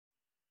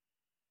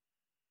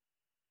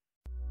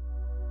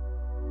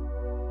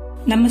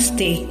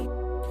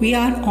Namaste. We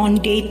are on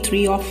day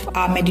 3 of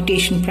our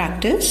meditation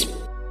practice.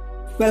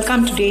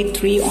 Welcome to day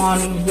 3 on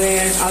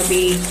where I'll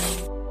be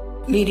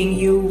leading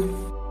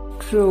you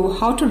through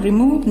how to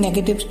remove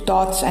negative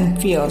thoughts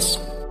and fears.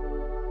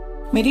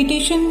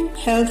 Meditation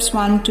helps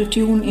one to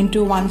tune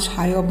into one's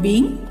higher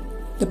being,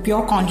 the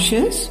pure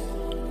conscious,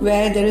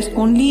 where there is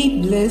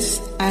only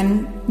bliss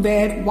and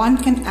where one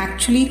can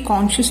actually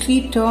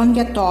consciously turn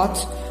their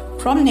thoughts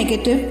from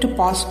negative to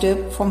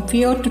positive, from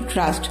fear to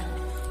trust.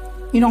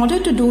 In order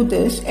to do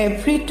this,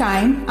 every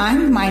time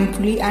and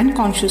mindfully and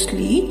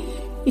consciously,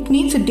 it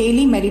needs a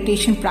daily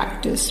meditation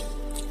practice.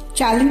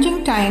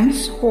 Challenging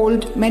times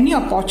hold many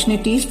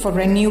opportunities for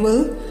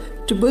renewal,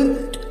 to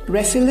build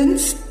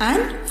resilience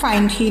and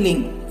find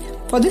healing.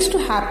 For this to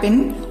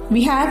happen,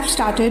 we have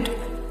started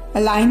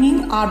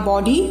aligning our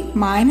body,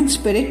 mind and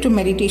spirit to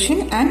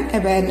meditation and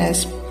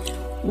awareness.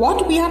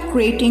 What we are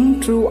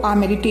creating through our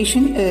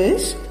meditation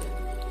is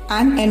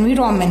an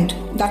environment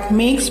that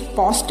makes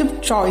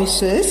positive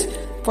choices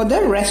for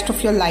the rest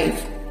of your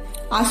life.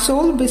 Our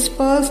soul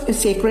whispers a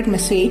sacred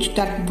message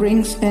that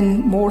brings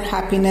in more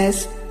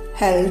happiness,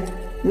 health,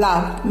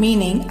 love,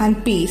 meaning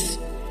and peace.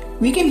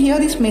 We can hear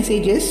these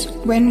messages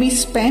when we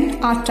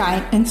spend our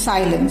time in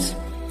silence.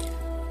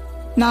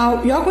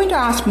 Now you're going to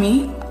ask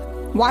me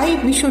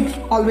why we should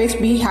always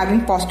be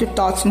having positive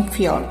thoughts and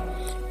fear.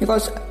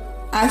 Because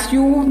as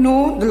you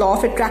know, the law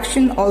of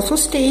attraction also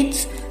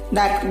states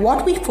that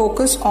what we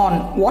focus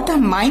on, what our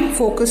mind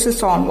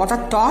focuses on, what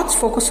our thoughts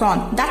focus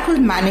on, that will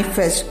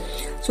manifest.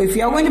 So if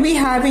you're going to be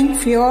having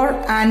fear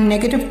and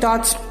negative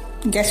thoughts,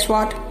 guess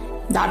what?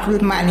 That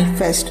will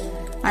manifest.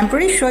 I'm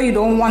pretty sure you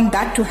don't want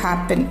that to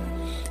happen.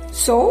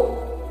 So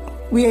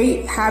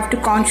we have to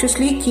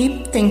consciously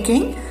keep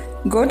thinking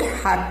good,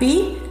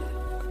 happy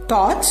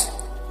thoughts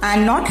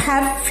and not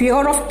have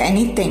fear of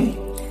anything.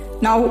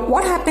 Now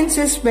what happens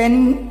is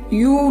when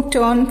you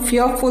turn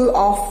fearful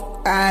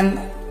of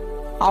an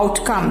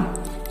outcome,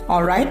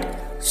 alright?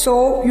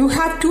 So you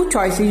have two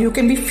choices. You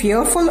can be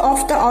fearful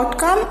of the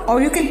outcome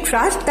or you can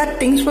trust that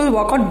things will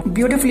work out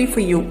beautifully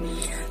for you.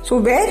 So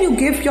where you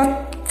give your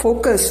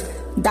focus,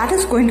 that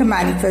is going to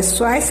manifest.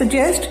 So I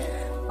suggest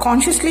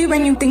consciously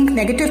when you think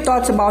negative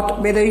thoughts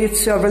about whether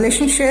it's a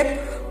relationship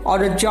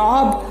or a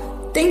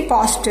job, think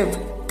positive.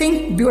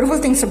 Think beautiful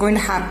things are going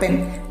to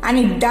happen and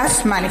it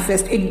does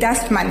manifest. It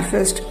does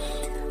manifest.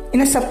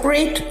 In a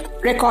separate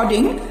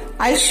recording,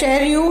 I'll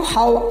share you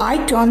how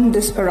I turn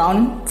this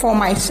around for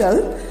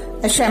myself.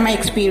 I'll share my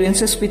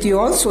experiences with you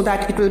all so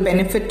that it will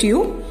benefit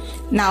you.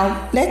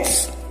 Now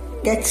let's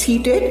get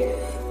seated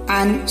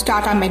and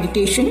start our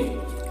meditation.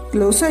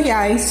 Close your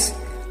eyes.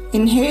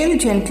 Inhale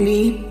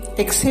gently.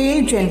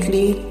 Exhale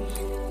gently.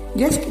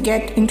 Just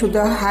get into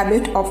the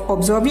habit of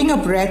observing your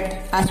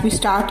breath as we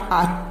start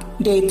our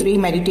day 3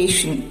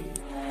 meditation.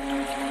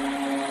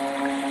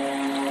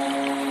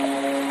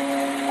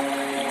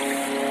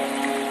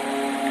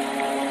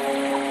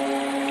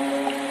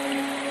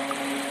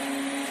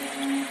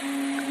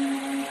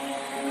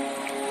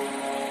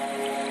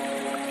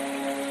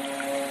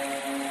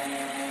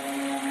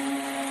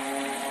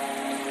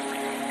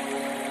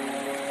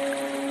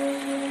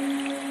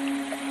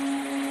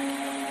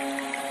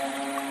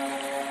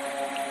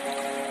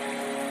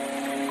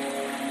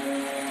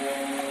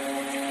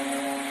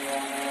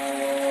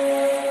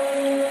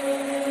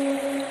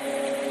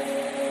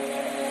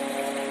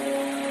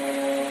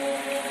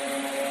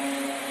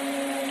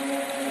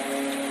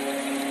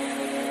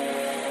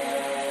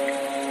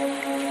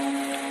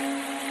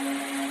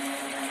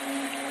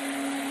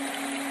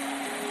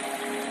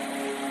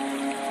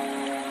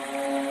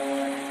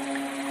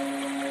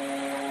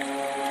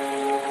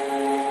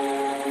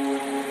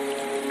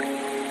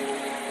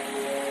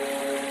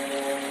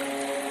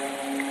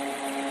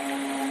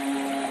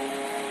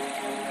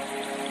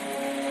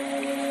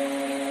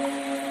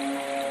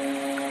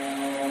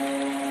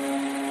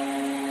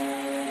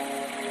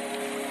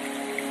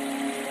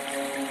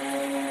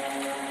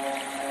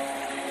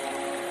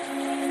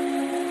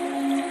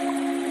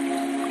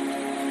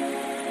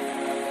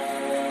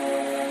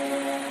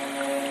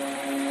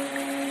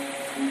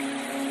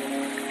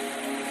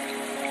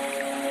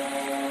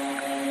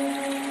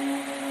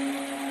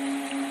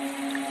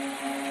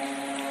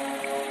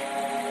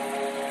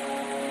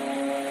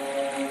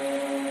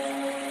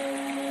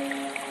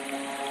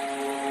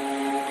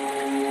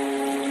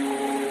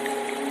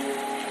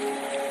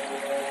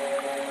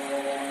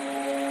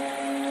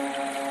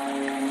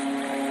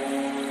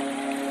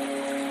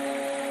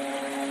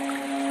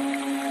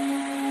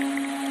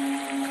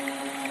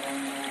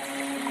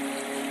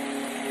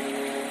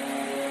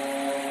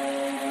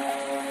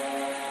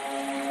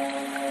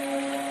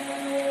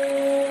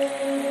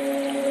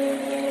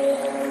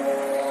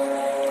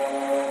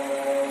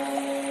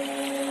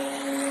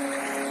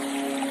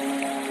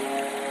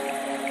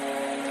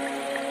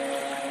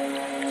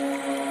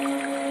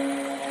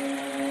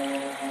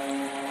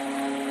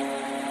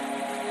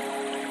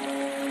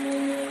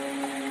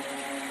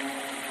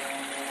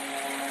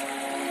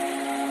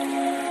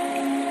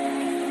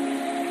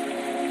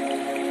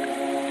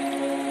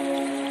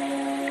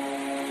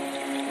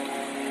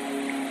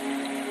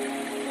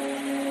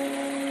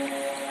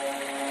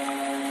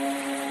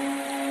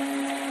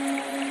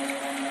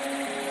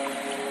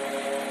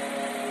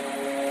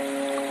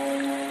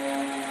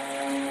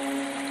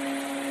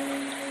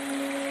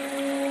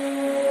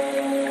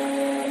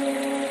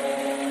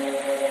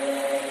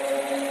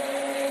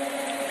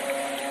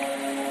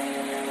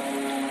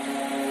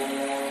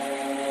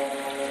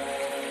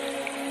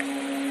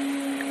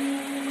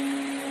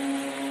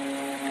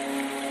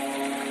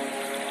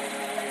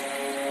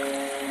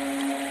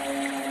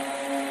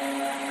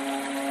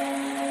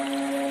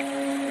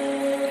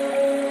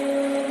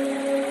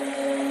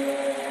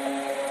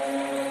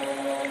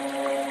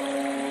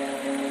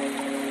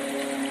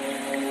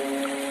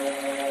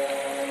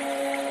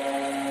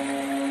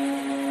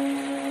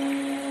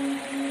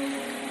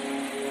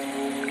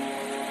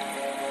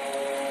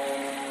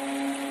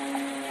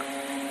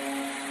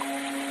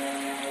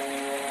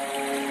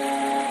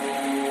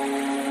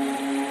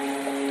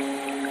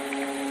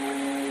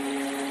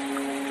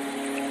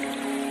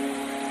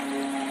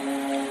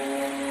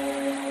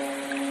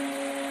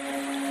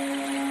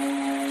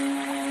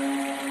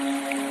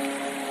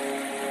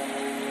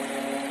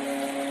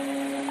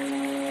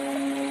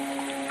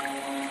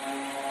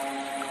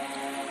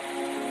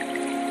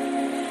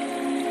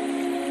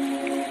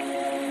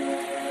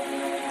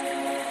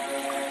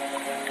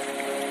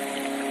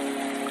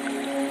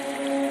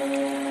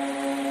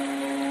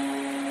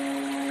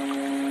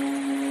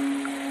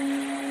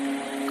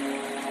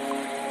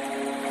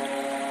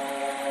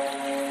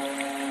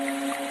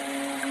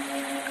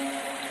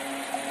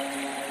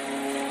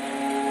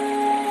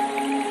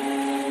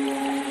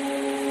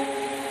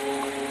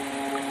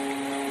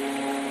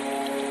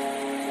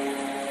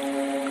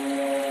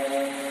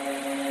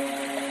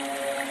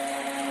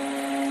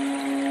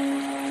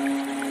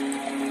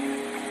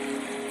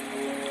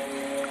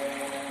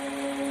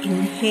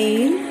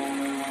 Inhale,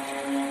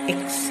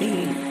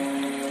 exhale.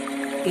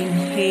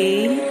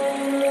 Inhale,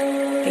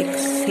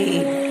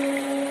 exhale.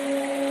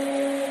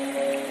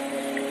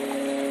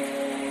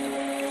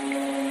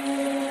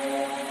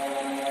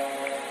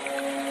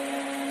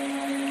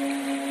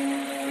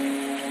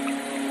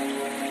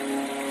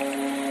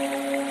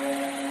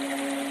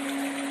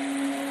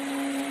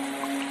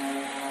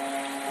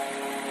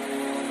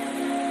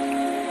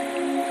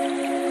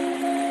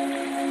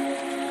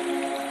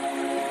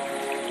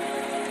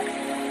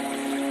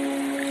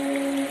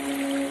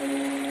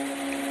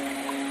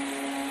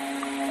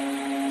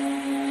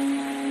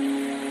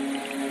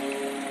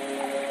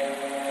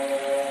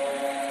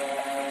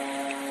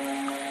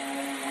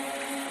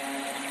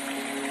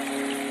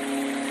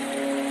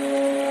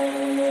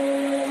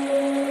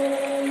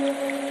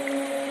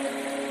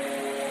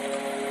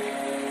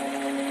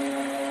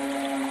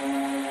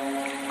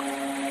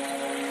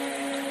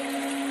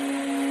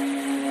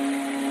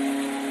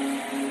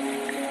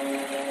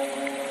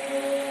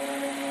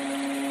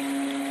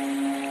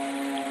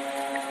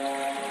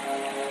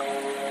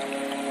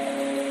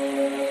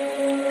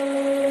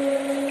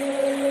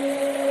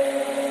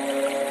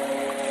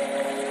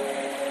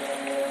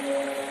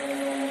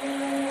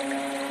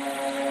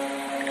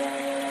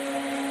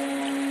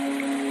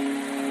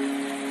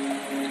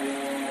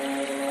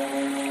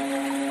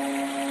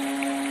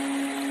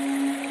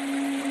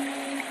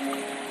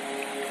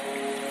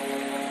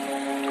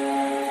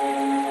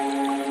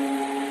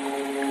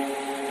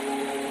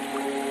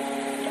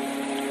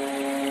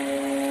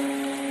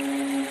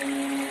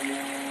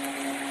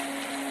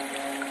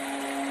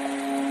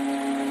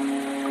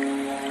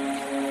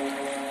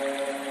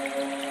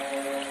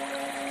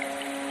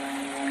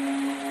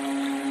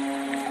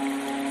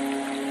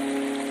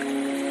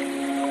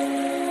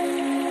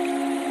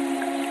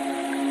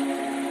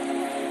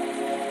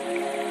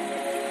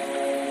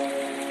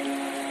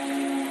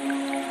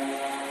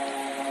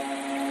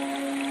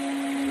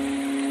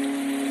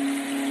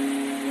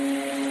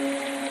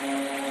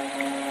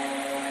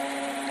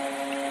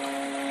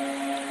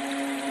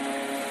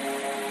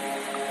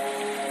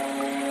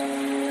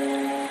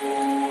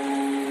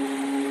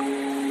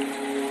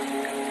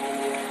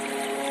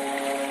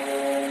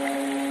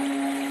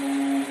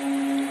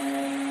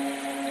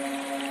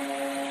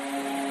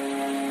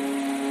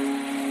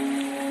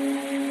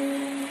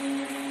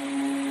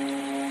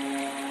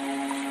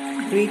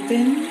 Breathe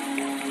in,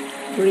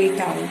 breathe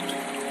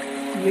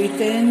out. Breathe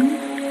in,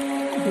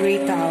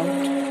 breathe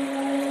out.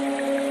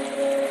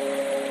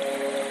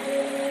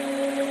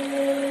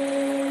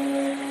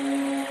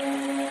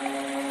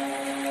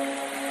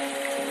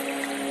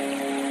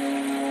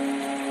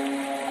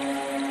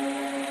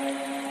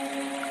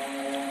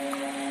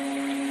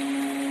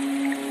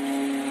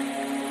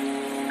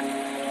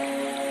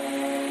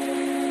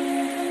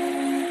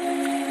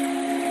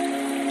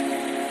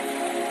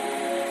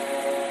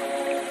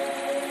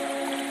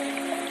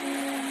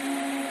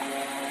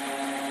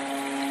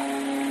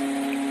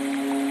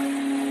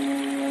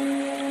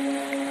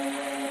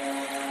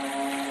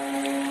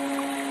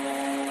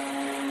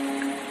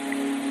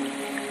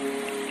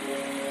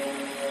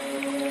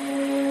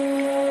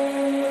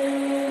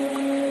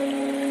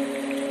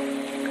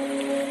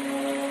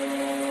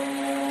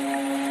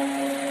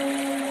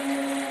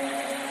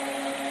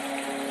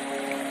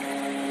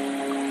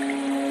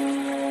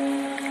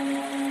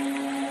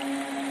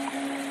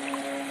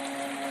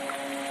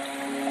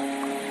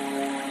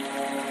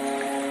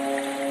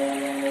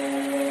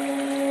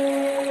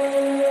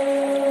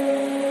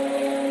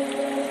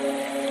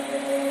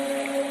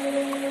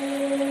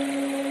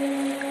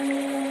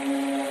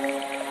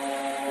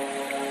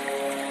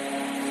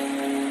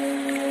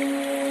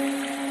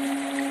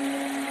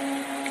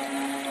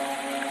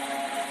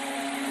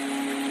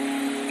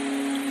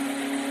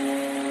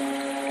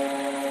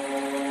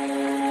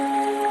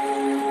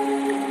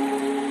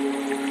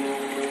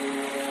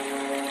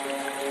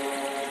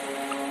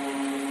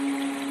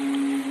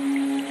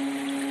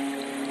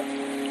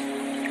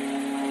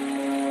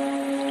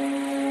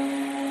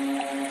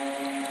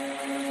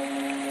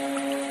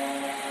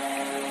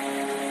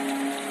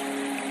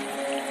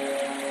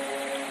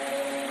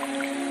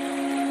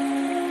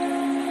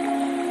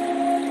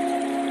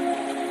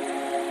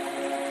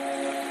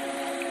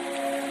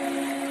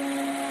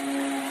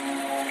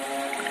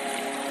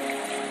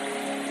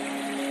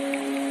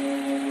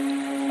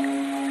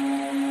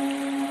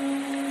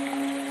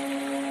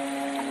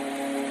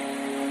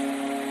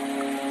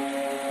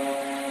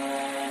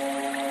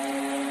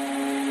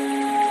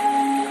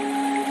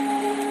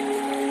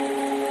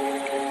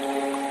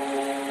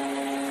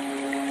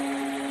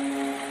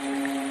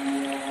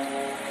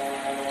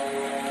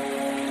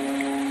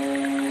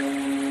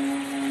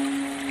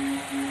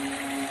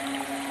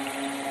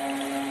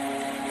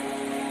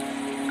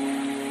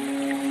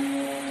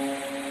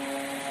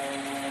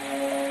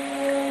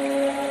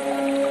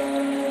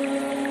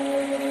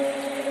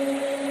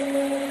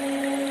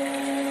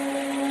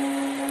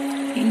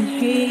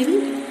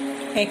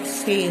 Inhale,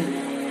 exhale.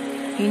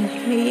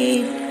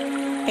 Inhale,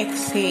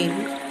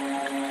 exhale.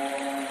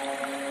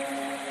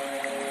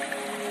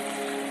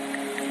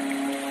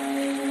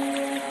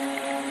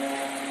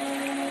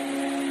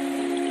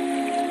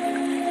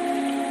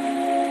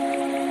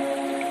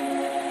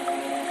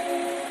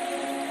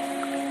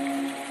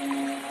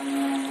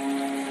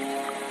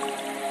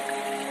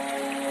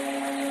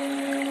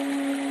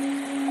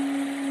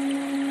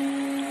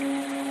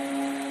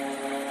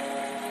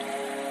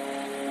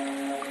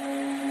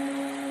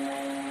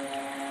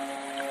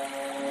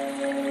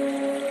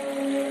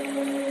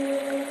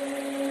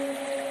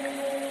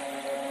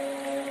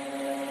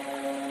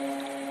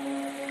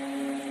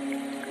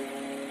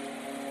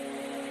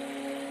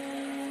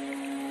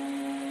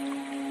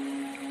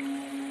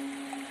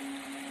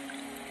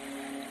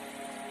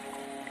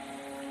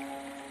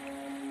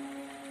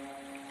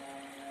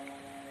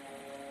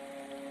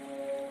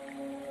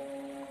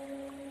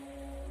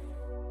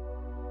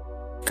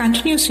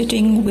 Continue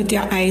sitting with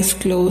your eyes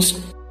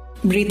closed,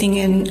 breathing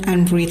in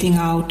and breathing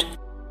out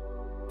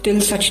till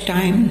such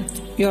time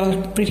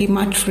you're pretty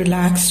much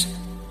relaxed.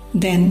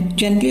 Then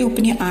gently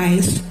open your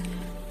eyes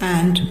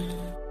and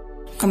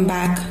come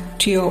back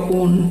to your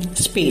own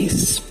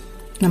space.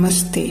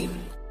 Namaste.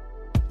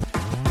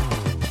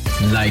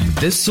 Like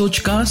this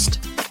Sochcast?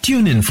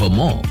 Tune in for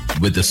more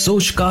with the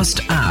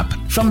Sochcast app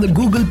from the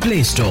Google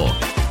Play Store.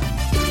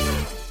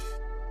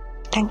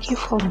 Thank you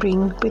for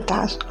being with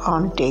us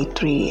on day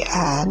 3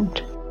 and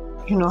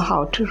you know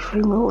how to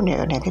remove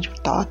your negative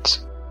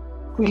thoughts.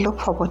 We look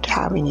forward to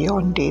having you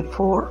on day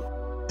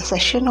 4. The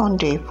session on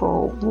day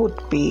 4 would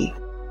be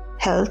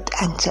health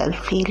and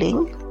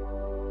self-healing.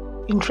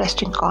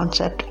 Interesting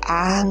concept,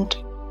 and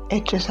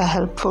it is a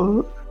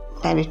helpful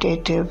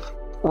meditative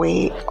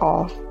way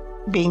of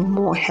being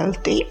more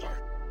healthy.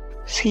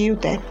 See you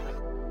then.